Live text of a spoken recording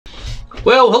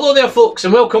Well, hello there folks,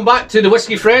 and welcome back to the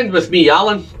Whiskey Friend with me,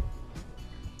 Alan.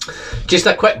 Just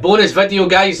a quick bonus video,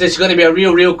 guys. This is going to be a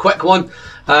real quick one.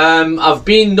 I've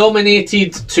been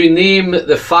nominated to name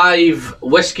the 5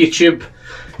 Whiskey Tube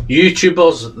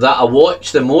YouTubers that I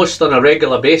watch the most on a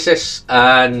regular basis,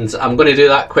 and I'm going to do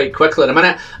that quite quickly in a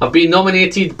minute. I've been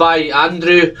nominated by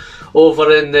Andrew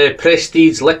over in the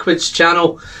Prestige Liquids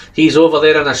channel. He's over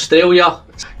there in Australia.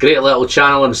 Great little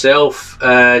channel himself.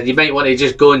 You might want to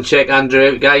just go and check Andrew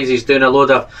out, guys. He's doing a load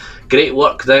of great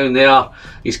work down there.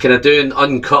 He's kind of doing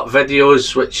uncut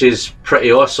videos, which is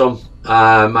pretty awesome.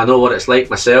 I know what it's like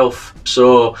myself,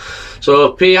 so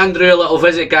pay Andrew a little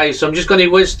visit, guys. So I'm just going to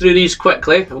whiz through these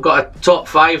quickly. I've got a top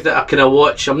 5 that I kind of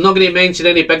watch. I'm not going to mention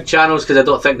any big channels because I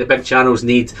don't think the big channels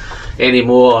need any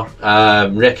more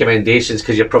recommendations,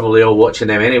 because you're probably all watching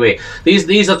them anyway.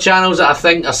 These are channels that I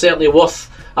think are certainly worth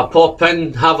a pop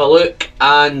in, have a look,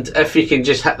 and if you can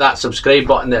just hit that subscribe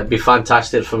button, that'd be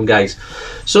fantastic from guys.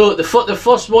 So the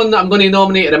first one that I'm going to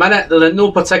nominate in a minute, they're in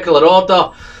no particular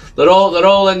order. They're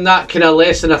all in that kind of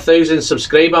less than 1,000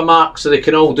 subscriber mark, so they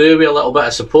can all do with a little bit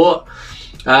of support.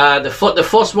 The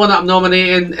first one that I'm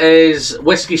nominating is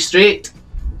Whisky Straight.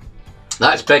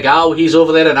 That's Big Al. He's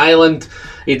over there in Ireland.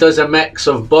 He does a mix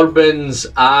of bourbons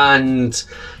and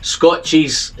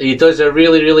scotches. He does a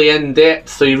really in-depth,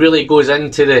 so he really goes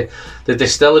into the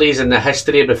distilleries and the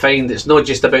history behind. It's not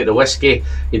just about the whiskey.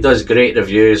 He does great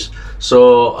reviews.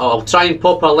 So I'll try and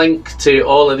pop a link to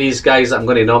all of these guys that I'm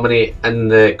going to nominate in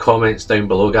the comments down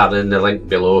below, gather in the link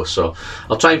below. So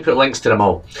I'll try and put links to them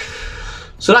all.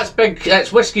 So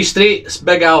that's Whisky Straight, it's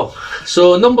Big Al.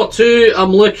 So number 2,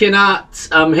 I'm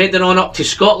heading on up to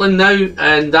Scotland now,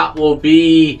 and that will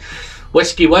be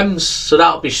Whiskey Whims. So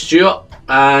that'll be Stuart.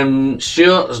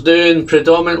 Stuart's doing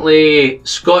predominantly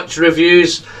Scotch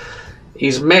reviews.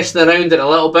 He's messing around it a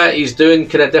little bit. He's doing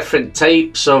kind of different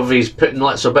types of, he's putting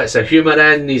lots of bits of humour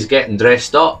in, he's getting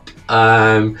dressed up.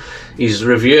 He's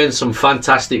reviewing some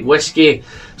fantastic whiskey.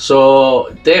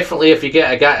 So definitely, if you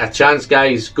get a chance,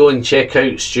 guys, go and check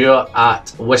out Stuart at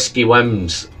Whiskey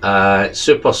Whims.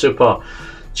 Super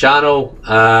channel,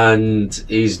 and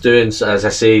he's doing, as I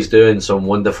say, he's doing some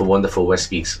wonderful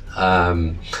whiskies.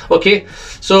 Okay,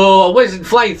 so I wasn't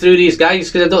flying through these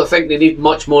guys because I don't think they need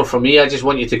much more from me. I just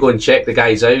want you to go and check the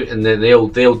guys out, and then they'll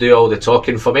do all the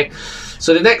talking for me.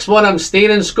 So the next one, I'm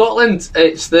staying in Scotland.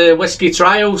 It's the Whisky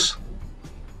Trials.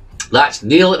 That's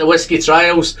Neil at the Whisky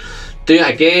Trials.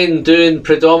 Doing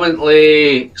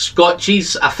predominantly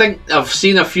Scotches. I think I've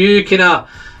seen a few kind of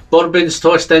bourbons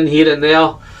tossed in here and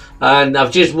there, and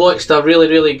I've just watched a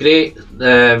really great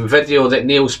video that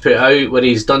Neil's put out where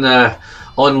he's done a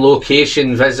on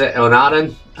location visit on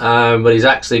Arran, where he's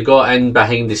actually got in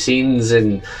behind the scenes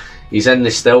and he's in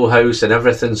the still house and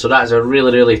everything. So that's a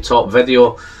really top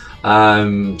video.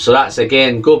 So that's,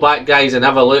 again, go back, guys, and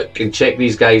have a look and check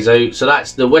these guys out. So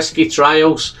that's the Whisky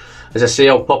Trials. As I say,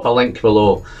 I'll pop a link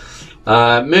below.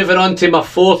 Moving on to my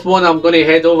 4th one, I'm going to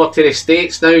head over to the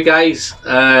States now, guys.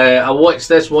 I watch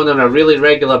this one on a really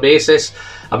regular basis.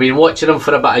 I've been watching him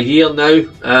for about a year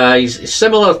now. He's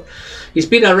similar. He's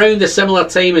been around a similar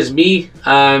time as me.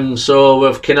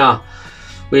 So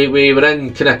we've we were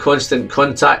in kind of constant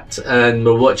contact, and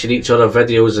we're watching each other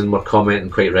videos, and we're commenting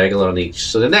quite regular on each.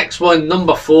 So the next one,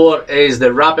 number 4, is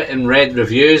the Rabbit in Red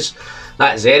Reviews.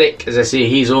 That's Eric. As I say,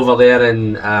 he's over there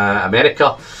in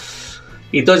America.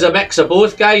 He does a mix of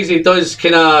both, guys. He does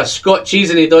kind of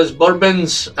Scotches and he does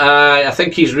bourbons. I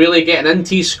think he's really getting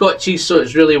into his Scotches, so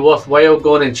it's really worthwhile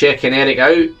going and checking Eric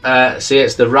out. Say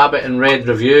it's the Rabbit in Red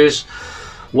Reviews.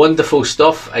 Wonderful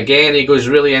stuff. Again, he goes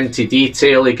really into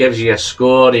detail. He gives you a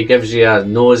score, he gives you a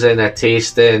nosing, a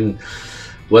tasting,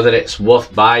 whether it's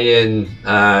worth buying.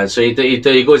 So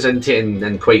he goes into it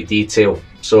in quite detail.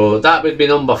 So that would be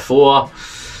number 4.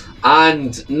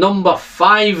 And number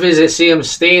 5 is, I say, I'm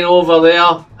staying over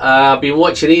there. I've been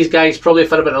watching these guys probably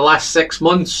for about the last 6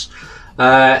 months.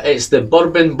 It's the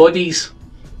Bourbon Buddies.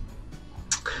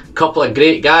 Couple of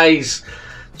great guys,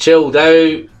 chilled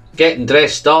out, getting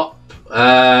dressed up.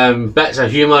 Bits of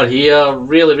humour here.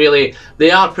 Really, they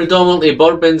are predominantly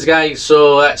bourbons, guys.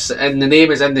 So it's, and the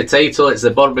name is in the title. It's the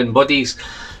Bourbon Buddies.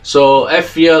 So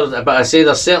if you're, but I say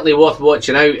they're certainly worth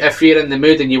watching out. If you're in the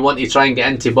mood and you want to try and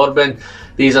get into bourbon,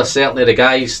 these are certainly the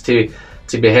guys to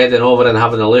be heading over and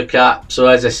having a look at. So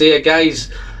as I say,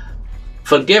 guys,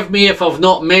 forgive me if I've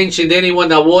not mentioned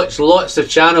anyone. I watch lots of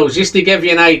channels. Just to give you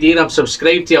an idea, I'm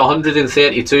subscribed to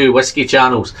 132 whiskey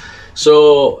channels.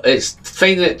 So it's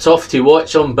finding it tough to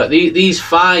watch them. But these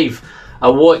 5, I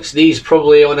watch these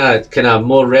probably on a kind of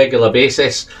more regular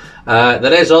basis.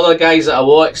 There is other guys that I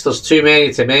watch, there's too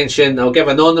many to mention. I'll give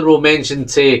an honourable mention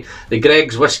to the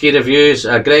Greg's Whisky Reviews,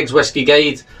 Greg's Whisky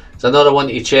Guide. It's another one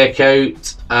to check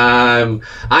out.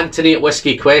 Anthony at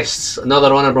Whisky Quests,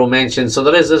 another honourable mention. So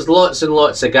there's lots and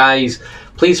lots of guys.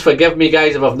 Please forgive me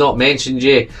guys if I've not mentioned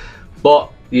you,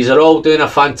 but these are all doing a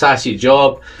fantastic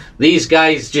job. These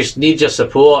guys just need your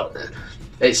support.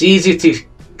 It's easy to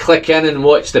click in and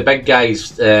watch the big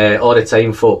guys all the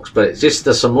time, folks, but it's just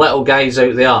there's some little guys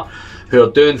out there who are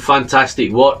doing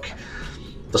fantastic work.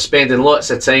 They're spending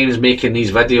lots of times making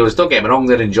these videos. Don't get me wrong,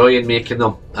 they're enjoying making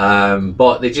them,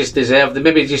 but they just deserve, they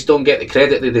maybe just don't get the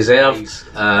credit they deserve.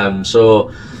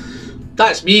 So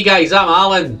that's me guys, I'm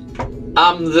Alan,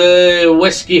 I'm the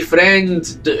Whisky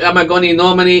Friend. Am I going to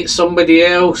nominate somebody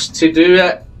else to do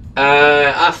it?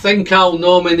 I think I'll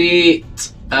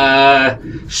nominate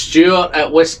Stuart at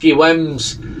Whisky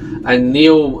Whims and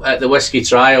Neil at the Whisky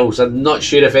Trials. I'm not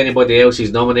sure if anybody else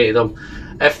has nominated them.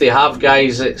 If they have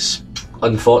guys, it's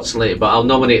unfortunately, but I'll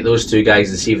nominate those two guys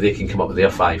and see if they can come up with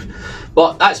their 5.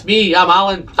 But that's me, I'm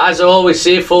Alan. As I always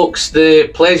say folks, the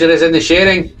pleasure is in the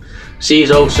sharing. See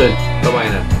you all soon. Bye bye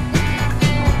now.